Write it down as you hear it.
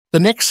The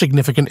next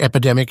significant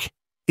epidemic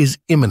is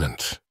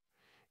imminent.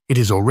 It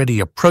is already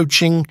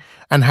approaching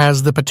and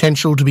has the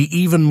potential to be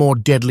even more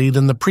deadly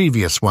than the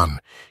previous one,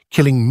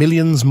 killing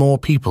millions more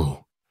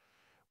people.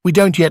 We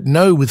don't yet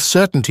know with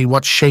certainty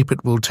what shape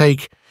it will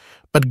take,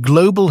 but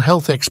global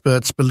health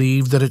experts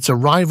believe that its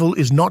arrival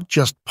is not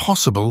just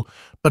possible,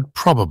 but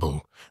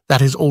probable.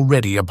 That is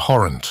already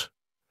abhorrent.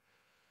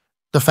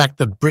 The fact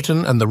that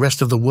Britain and the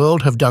rest of the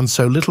world have done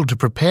so little to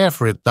prepare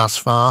for it thus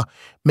far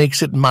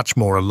makes it much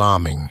more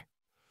alarming.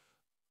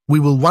 We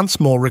will once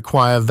more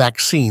require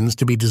vaccines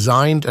to be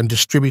designed and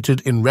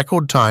distributed in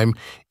record time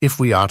if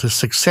we are to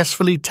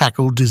successfully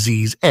tackle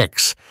Disease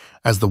X,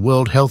 as the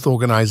World Health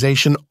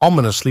Organization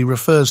ominously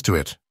refers to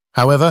it.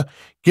 However,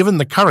 given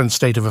the current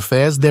state of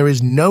affairs, there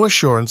is no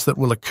assurance that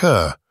will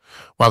occur.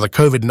 While the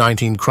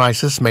COVID-19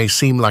 crisis may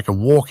seem like a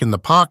walk in the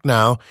park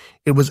now,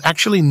 it was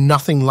actually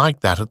nothing like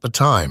that at the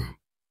time.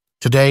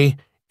 Today,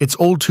 it's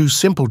all too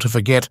simple to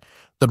forget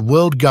that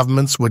world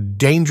governments were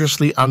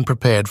dangerously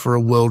unprepared for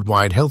a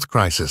worldwide health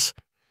crisis.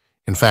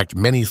 In fact,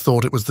 many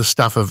thought it was the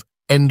stuff of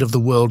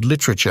end-of-the-world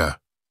literature.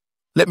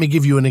 Let me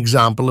give you an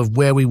example of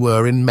where we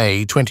were in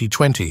May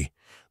 2020.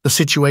 The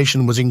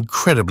situation was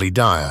incredibly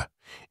dire.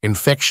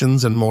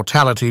 Infections and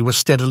mortality were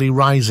steadily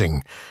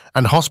rising,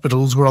 and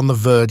hospitals were on the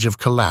verge of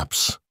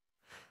collapse.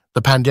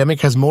 The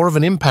pandemic has more of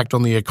an impact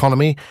on the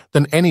economy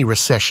than any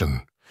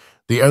recession.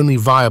 The only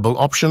viable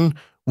option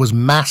was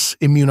mass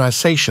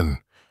immunization,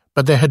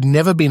 but there had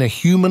never been a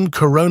human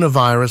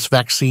coronavirus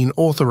vaccine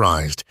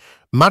authorized,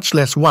 much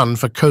less one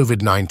for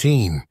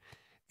COVID-19.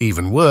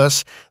 Even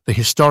worse, the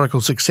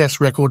historical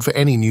success record for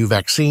any new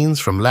vaccines,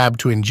 from lab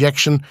to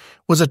injection,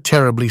 was a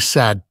terribly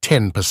sad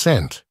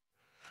 10%.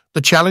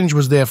 The challenge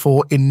was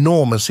therefore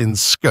enormous in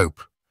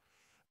scope.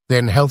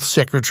 Then Health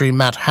Secretary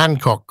Matt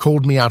Hancock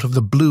called me out of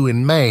the blue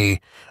in May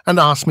and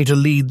asked me to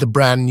lead the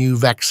brand new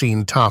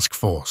vaccine task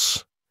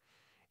force.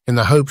 In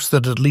the hopes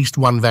that at least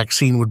one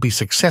vaccine would be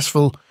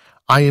successful,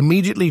 I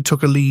immediately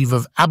took a leave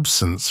of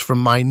absence from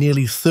my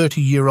nearly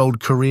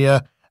 30-year-old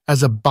career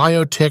as a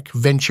biotech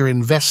venture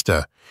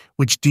investor,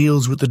 which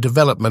deals with the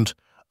development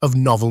of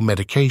novel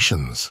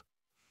medications.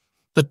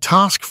 The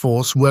task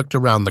force worked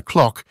around the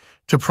clock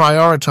to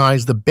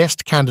prioritize the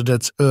best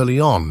candidates early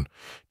on,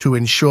 to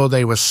ensure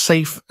they were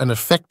safe and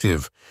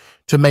effective,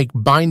 to make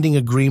binding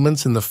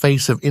agreements in the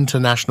face of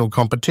international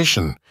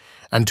competition,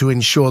 and to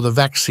ensure the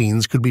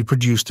vaccines could be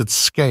produced at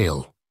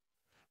scale.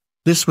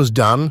 This was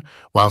done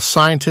while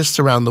scientists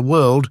around the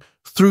world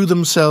threw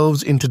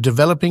themselves into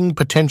developing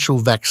potential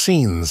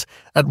vaccines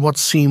at what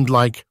seemed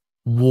like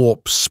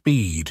warp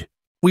speed.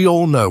 We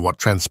all know what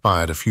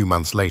transpired a few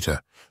months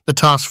later. The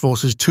task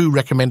force's 2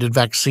 recommended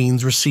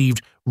vaccines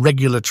received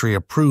regulatory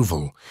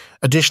approval.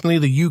 Additionally,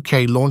 the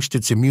UK launched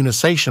its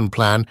immunization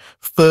plan,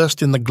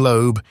 first in the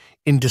globe,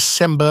 in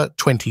December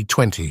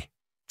 2020.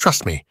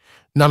 Trust me,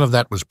 none of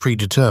that was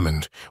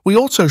predetermined. We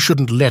also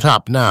shouldn't let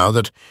up now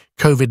that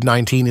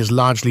COVID-19 is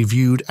largely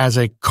viewed as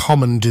a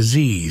common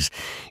disease,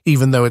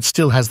 even though it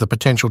still has the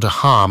potential to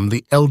harm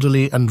the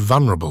elderly and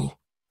vulnerable.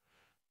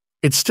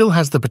 It still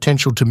has the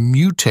potential to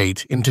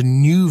mutate into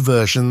new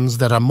versions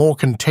that are more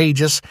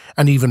contagious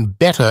and even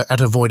better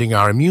at avoiding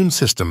our immune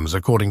systems,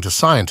 according to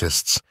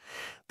scientists.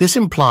 This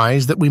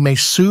implies that we may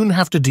soon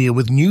have to deal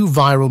with new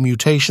viral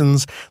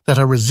mutations that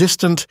are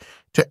resistant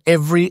to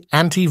every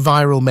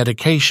antiviral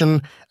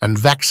medication and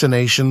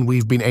vaccination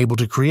we've been able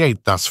to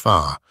create thus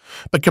far.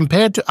 But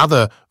compared to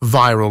other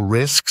viral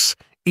risks,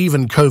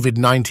 even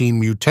COVID-19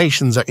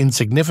 mutations are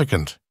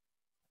insignificant.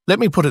 Let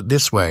me put it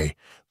this way.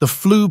 The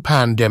flu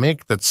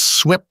pandemic that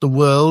swept the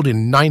world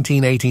in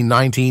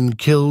 1918-19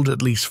 killed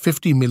at least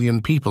 50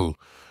 million people,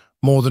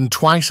 more than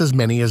twice as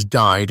many as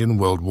died in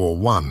World War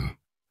I.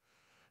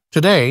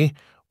 Today,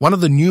 one of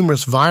the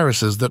numerous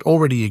viruses that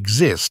already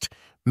exist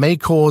may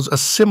cause a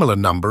similar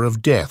number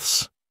of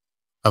deaths.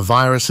 A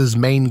virus's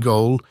main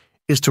goal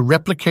is to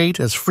replicate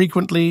as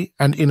frequently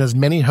and in as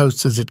many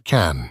hosts as it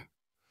can.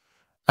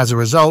 As a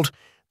result,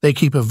 they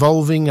keep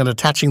evolving and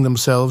attaching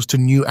themselves to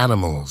new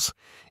animals.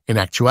 In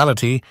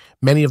actuality,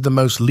 many of the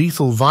most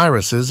lethal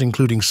viruses,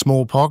 including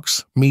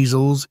smallpox,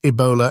 measles,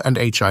 Ebola, and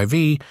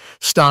HIV,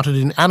 started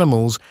in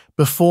animals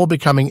before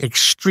becoming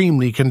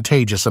extremely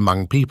contagious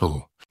among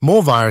people.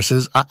 More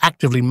viruses are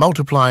actively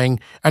multiplying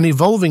and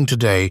evolving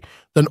today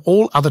than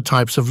all other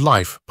types of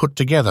life put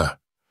together.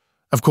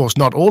 Of course,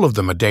 not all of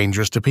them are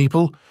dangerous to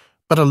people,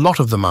 but a lot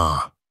of them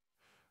are.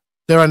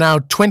 There are now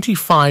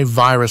 25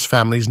 virus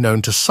families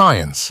known to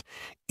science,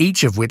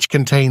 each of which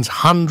contains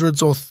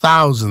hundreds or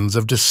thousands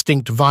of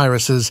distinct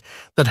viruses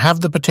that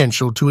have the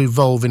potential to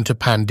evolve into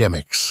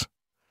pandemics.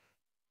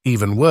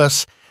 Even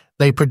worse,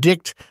 they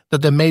predict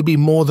that there may be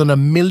more than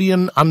 1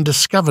 million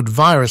undiscovered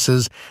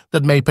viruses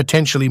that may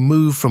potentially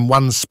move from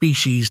one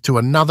species to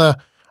another,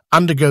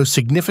 undergo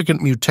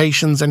significant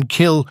mutations, and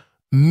kill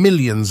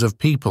millions of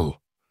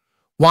people.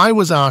 Why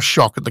was our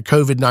shock at the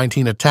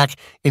COVID-19 attack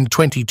in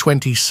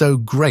 2020 so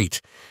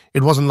great?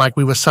 It wasn't like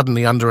we were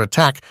suddenly under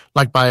attack,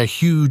 like by a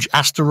huge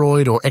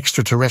asteroid or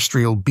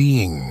extraterrestrial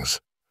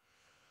beings.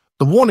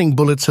 The warning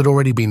bullets had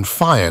already been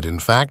fired, in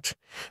fact,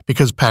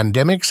 because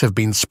pandemics have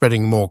been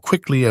spreading more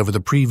quickly over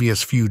the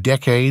previous few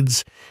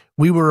decades.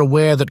 We were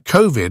aware that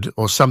COVID,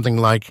 or something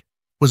like,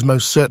 was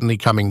most certainly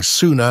coming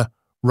sooner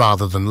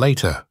rather than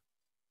later.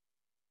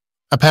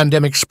 A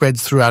pandemic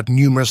spreads throughout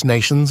numerous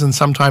nations and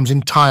sometimes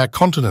entire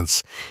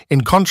continents,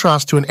 in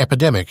contrast to an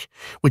epidemic,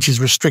 which is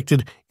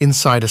restricted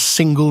inside a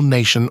single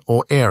nation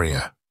or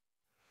area.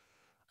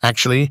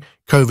 Actually,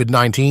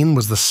 COVID-19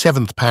 was the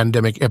 7th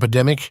pandemic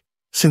epidemic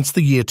since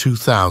the year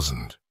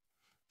 2000.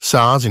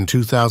 SARS in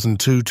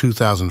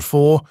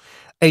 2002-2004,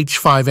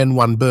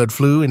 H5N1 bird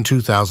flu in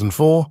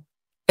 2004,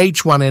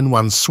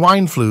 H1N1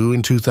 swine flu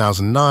in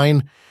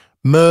 2009,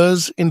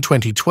 MERS in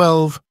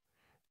 2012,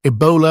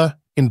 Ebola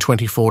in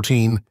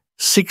 2014-16,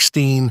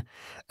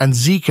 and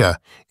Zika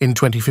in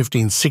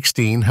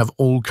 2015-16 have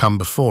all come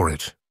before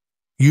it.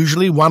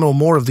 Usually one or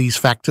more of these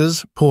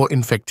factors, poor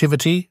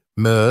infectivity,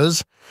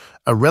 MERS,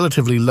 a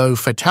relatively low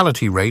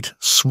fatality rate,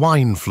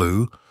 swine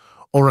flu,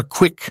 or a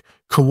quick,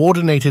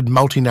 coordinated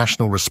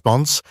multinational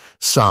response,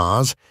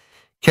 SARS,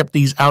 kept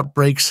these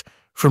outbreaks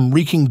from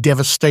wreaking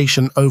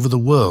devastation over the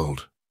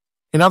world.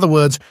 In other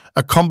words,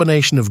 a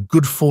combination of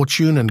good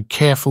fortune and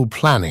careful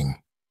planning.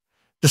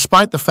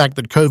 Despite the fact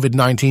that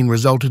COVID-19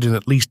 resulted in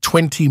at least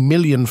 20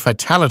 million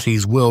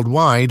fatalities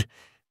worldwide,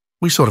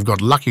 we sort of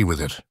got lucky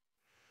with it.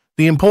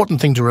 The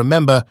important thing to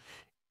remember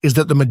is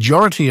that the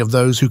majority of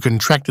those who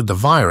contracted the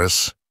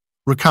virus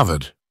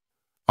recovered.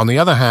 On the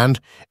other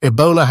hand,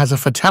 Ebola has a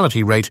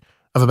fatality rate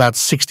of about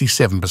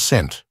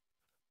 67%.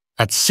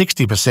 At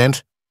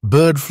 60%,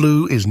 bird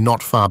flu is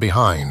not far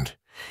behind.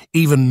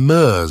 Even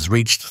MERS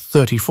reached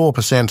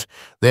 34%,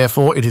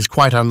 therefore it is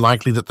quite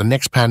unlikely that the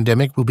next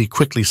pandemic will be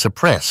quickly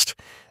suppressed.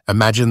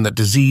 Imagine that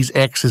disease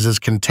X is as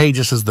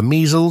contagious as the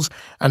measles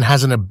and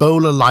has an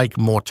Ebola-like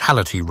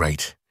mortality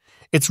rate.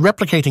 It's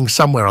replicating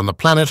somewhere on the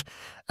planet,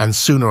 and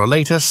sooner or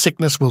later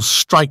sickness will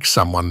strike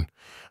someone.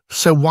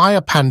 So why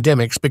are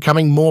pandemics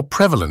becoming more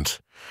prevalent?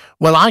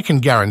 Well, I can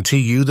guarantee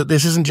you that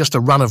this isn't just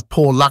a run of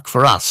poor luck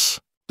for us.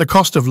 The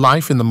cost of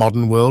life in the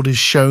modern world is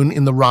shown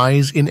in the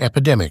rise in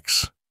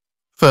epidemics.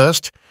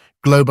 First,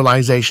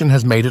 globalization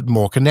has made it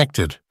more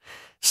connected.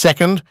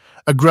 Second,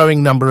 a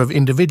growing number of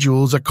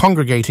individuals are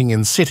congregating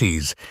in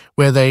cities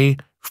where they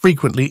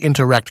frequently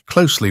interact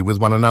closely with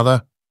one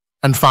another.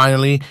 And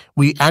finally,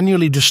 we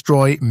annually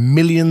destroy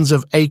millions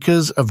of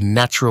acres of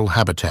natural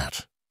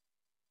habitat.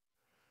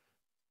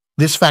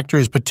 This factor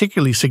is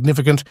particularly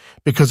significant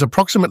because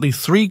approximately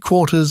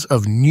 3/4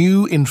 of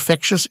new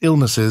infectious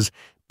illnesses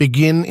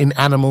begin in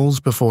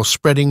animals before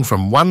spreading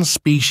from one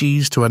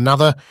species to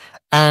another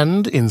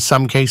and, in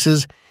some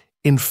cases,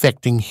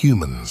 infecting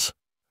humans.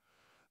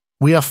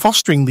 We are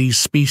fostering these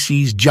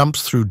species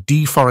jumps through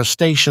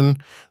deforestation,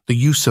 the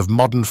use of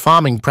modern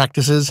farming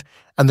practices,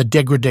 and the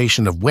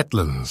degradation of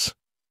wetlands.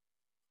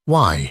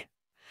 Why?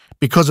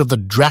 Because of the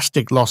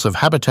drastic loss of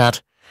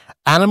habitat,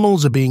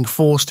 animals are being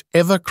forced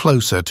ever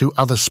closer to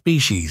other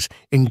species,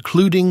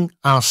 including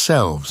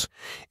ourselves.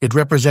 It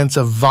represents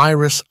a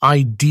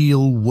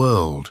virus-ideal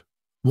world.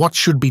 What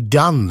should be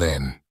done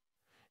then?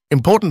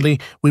 Importantly,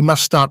 we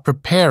must start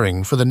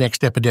preparing for the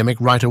next epidemic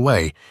right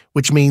away,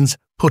 which means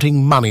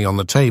putting money on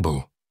the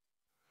table.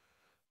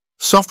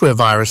 Software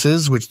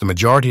viruses, which the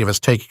majority of us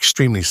take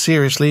extremely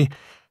seriously,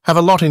 have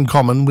a lot in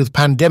common with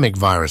pandemic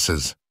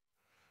viruses.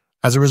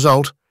 As a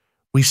result,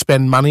 we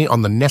spend money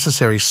on the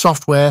necessary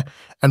software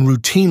and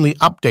routinely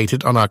update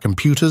it on our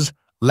computers,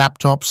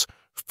 laptops,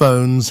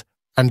 phones,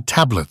 and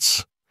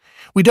tablets.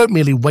 We don't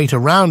merely wait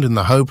around in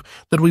the hope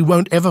that we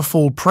won't ever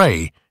fall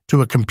prey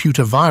to a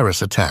computer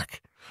virus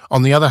attack.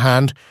 On the other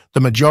hand, the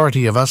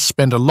majority of us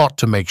spend a lot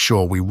to make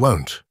sure we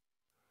won't.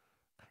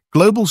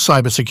 Global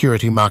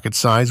cybersecurity market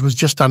size was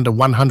just under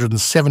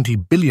 $170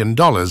 billion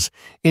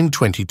in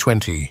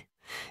 2020.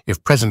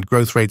 If present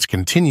growth rates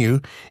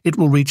continue, it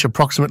will reach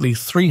approximately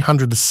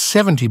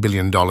 $370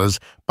 billion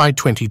by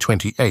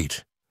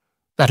 2028.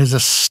 That is a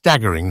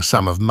staggering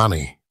sum of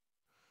money.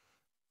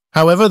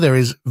 However, there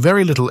is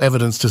very little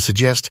evidence to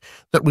suggest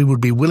that we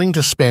would be willing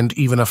to spend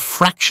even a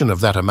fraction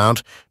of that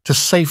amount to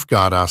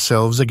safeguard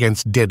ourselves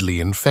against deadly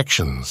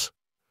infections.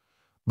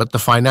 But the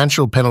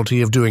financial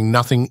penalty of doing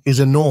nothing is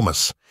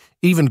enormous.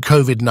 Even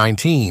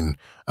COVID-19,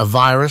 a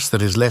virus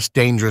that is less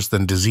dangerous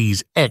than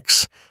disease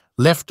X,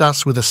 left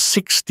us with a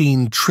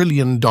 $16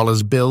 trillion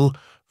bill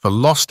for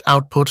lost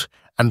output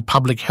and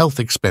public health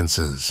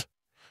expenses.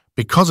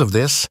 Because of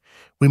this,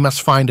 we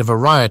must find a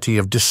variety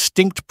of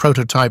distinct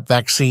prototype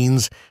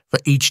vaccines for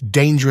each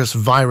dangerous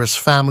virus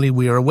family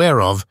we are aware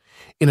of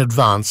in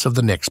advance of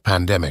the next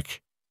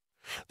pandemic.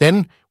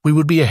 Then we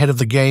would be ahead of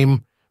the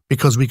game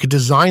because we could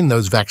design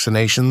those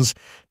vaccinations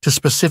to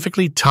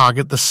specifically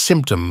target the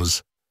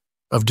symptoms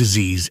of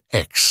disease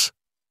X.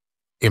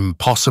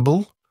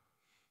 Impossible?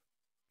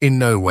 In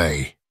no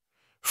way.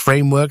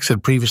 Frameworks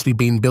had previously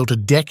been built a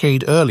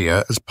decade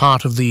earlier as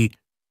part of the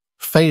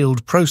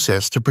failed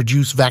process to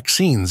produce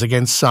vaccines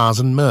against SARS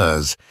and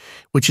MERS,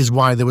 which is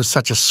why there was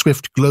such a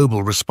swift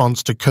global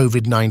response to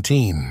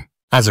COVID-19.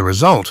 As a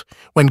result,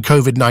 when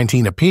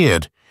COVID-19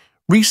 appeared,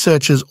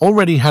 Researchers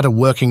already had a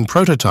working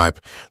prototype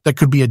that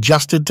could be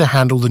adjusted to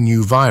handle the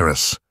new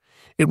virus.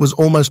 It was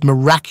almost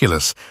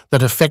miraculous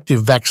that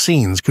effective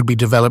vaccines could be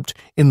developed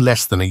in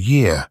less than a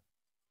year.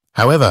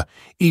 However,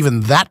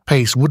 even that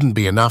pace wouldn't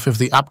be enough if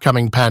the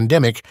upcoming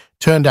pandemic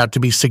turned out to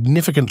be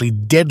significantly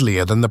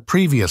deadlier than the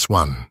previous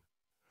one.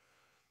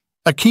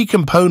 A key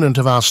component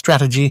of our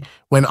strategy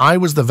when I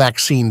was the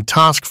Vaccine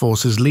Task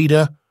Force's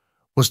leader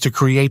was to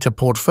create a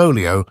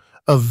portfolio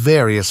of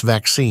various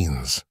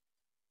vaccines.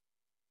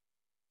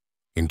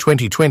 In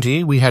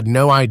 2020, we had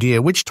no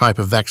idea which type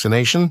of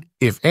vaccination,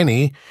 if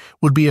any,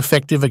 would be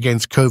effective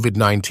against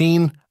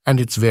COVID-19 and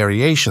its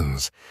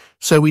variations,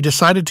 so we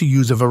decided to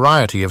use a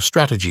variety of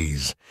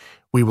strategies.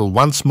 We will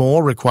once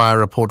more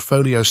require a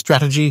portfolio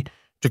strategy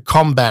to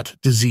combat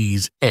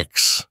disease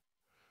X.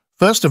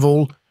 First of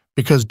all,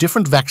 because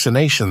different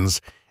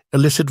vaccinations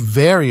elicit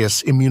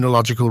various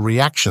immunological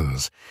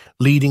reactions,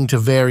 leading to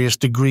various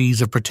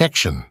degrees of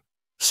protection.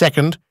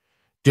 Second,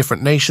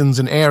 different nations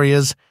and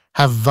areas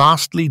have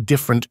vastly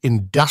different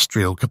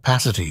industrial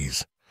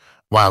capacities.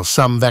 While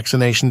some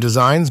vaccination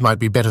designs might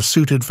be better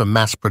suited for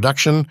mass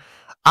production,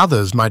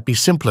 others might be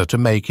simpler to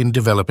make in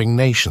developing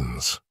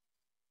nations.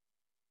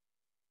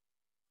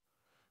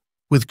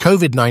 With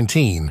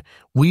COVID-19,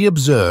 we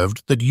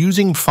observed that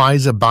using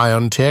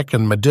Pfizer-BioNTech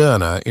and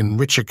Moderna in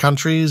richer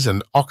countries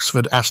and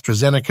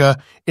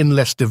Oxford-AstraZeneca in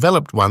less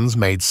developed ones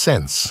made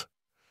sense.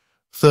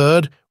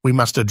 Third, we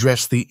must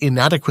address the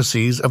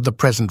inadequacies of the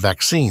present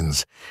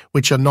vaccines,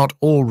 which are not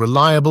all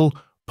reliable,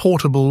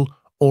 portable,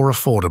 or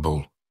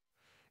affordable.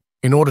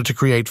 In order to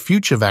create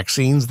future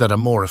vaccines that are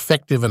more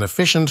effective and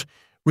efficient,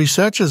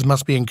 researchers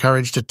must be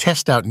encouraged to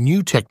test out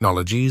new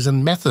technologies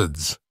and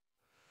methods.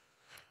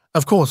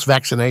 Of course,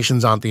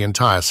 vaccinations aren't the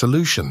entire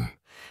solution.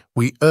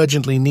 We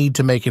urgently need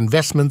to make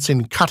investments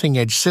in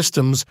cutting-edge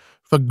systems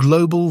for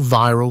global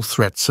viral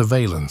threat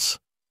surveillance.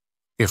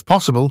 If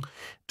possible,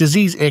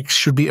 disease X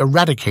should be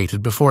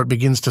eradicated before it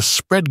begins to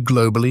spread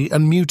globally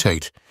and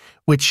mutate,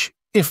 which,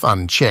 if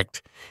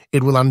unchecked,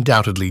 it will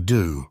undoubtedly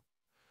do.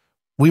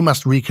 We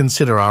must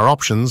reconsider our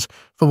options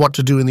for what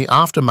to do in the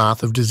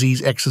aftermath of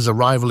disease X's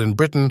arrival in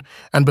Britain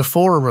and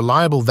before a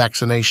reliable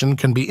vaccination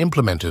can be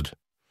implemented.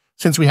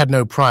 Since we had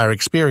no prior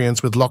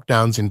experience with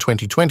lockdowns in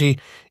 2020,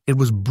 it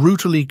was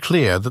brutally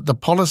clear that the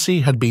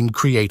policy had been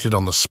created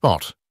on the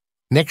spot.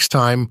 Next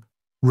time,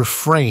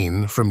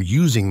 refrain from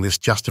using this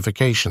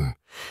justification.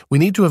 We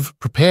need to have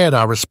prepared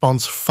our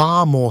response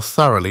far more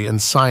thoroughly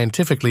and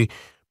scientifically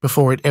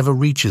before it ever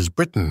reaches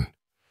Britain.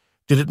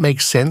 Did it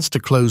make sense to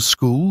close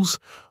schools,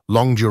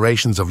 long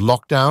durations of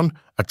lockdown,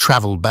 a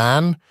travel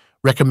ban,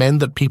 recommend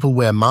that people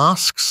wear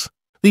masks?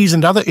 These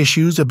and other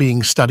issues are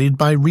being studied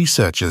by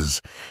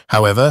researchers.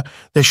 However,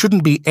 there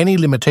shouldn't be any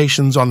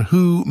limitations on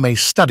who may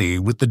study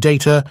with the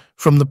data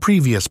from the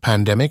previous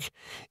pandemic.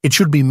 It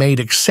should be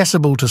made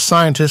accessible to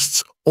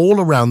scientists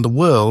all around the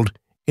world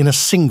in a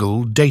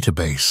single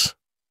database.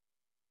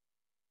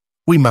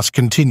 We must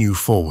continue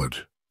forward.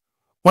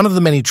 One of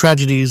the many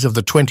tragedies of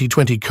the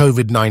 2020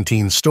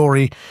 COVID-19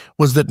 story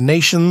was that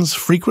nations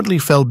frequently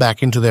fell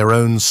back into their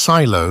own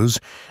silos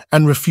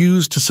and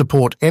refused to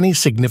support any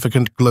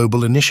significant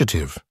global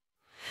initiative.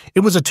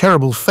 It was a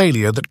terrible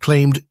failure that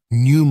claimed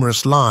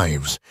numerous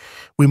lives.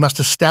 We must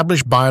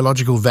establish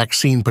biological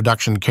vaccine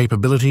production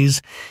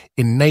capabilities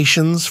in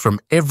nations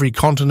from every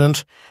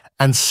continent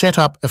and set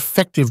up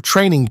effective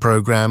training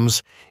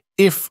programs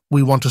if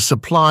we want to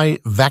supply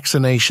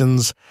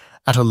vaccinations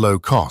at a low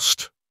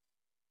cost.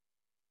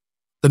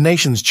 The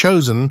nations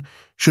chosen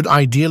should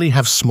ideally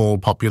have small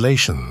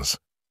populations.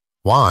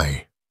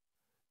 Why?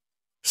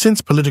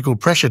 Since political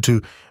pressure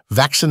to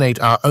vaccinate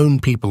our own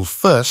people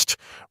first,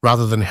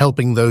 rather than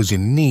helping those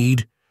in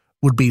need,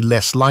 would be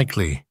less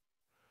likely.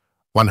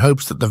 One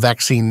hopes that the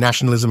vaccine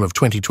nationalism of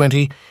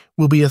 2020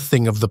 will be a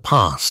thing of the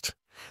past.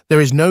 There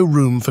is no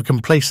room for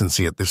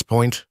complacency at this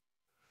point.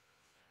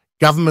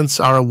 Governments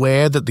are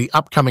aware that the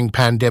upcoming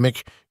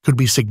pandemic could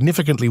be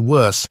significantly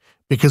worse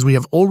because we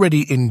have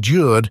already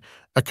endured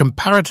a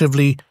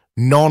comparatively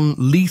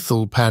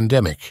non-lethal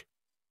pandemic.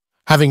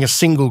 Having a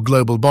single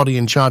global body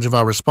in charge of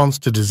our response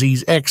to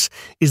disease X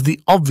is the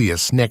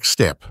obvious next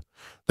step.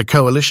 The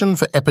Coalition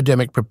for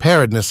Epidemic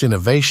Preparedness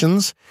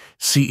Innovations,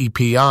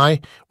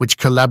 CEPI, which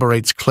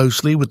collaborates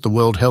closely with the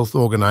World Health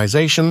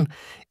Organization,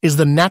 is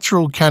the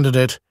natural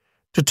candidate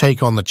to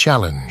take on the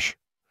challenge.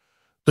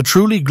 The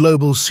truly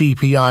global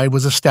CPI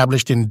was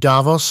established in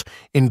Davos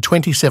in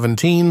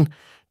 2017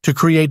 to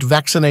create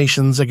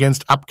vaccinations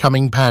against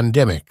upcoming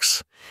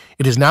pandemics.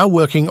 It is now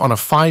working on a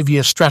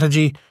 5-year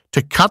strategy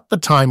to cut the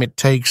time it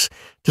takes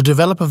to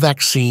develop a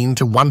vaccine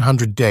to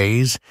 100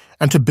 days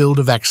and to build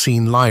a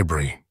vaccine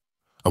library.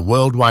 A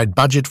worldwide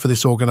budget for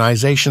this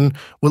organization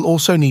will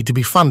also need to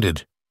be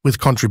funded, with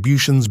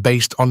contributions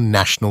based on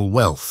national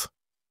wealth.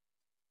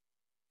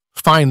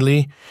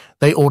 Finally,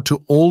 they ought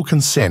to all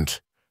consent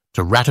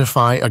to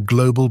ratify a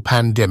global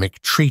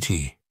pandemic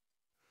treaty.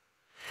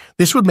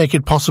 This would make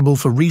it possible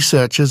for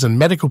researchers and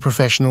medical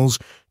professionals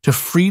to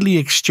freely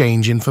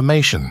exchange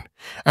information,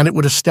 and it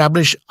would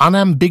establish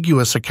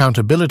unambiguous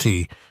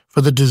accountability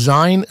for the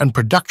design and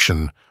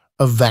production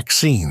of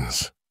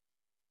vaccines.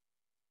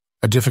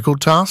 A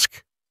difficult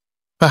task?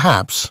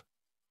 Perhaps,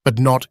 but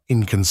not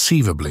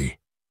inconceivably.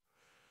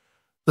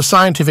 The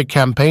scientific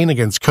campaign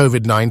against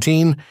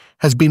COVID-19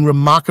 has been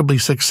remarkably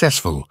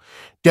successful,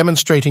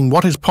 demonstrating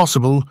what is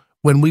possible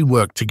when we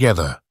work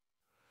together.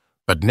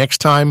 But next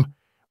time,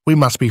 we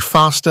must be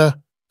faster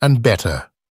and better.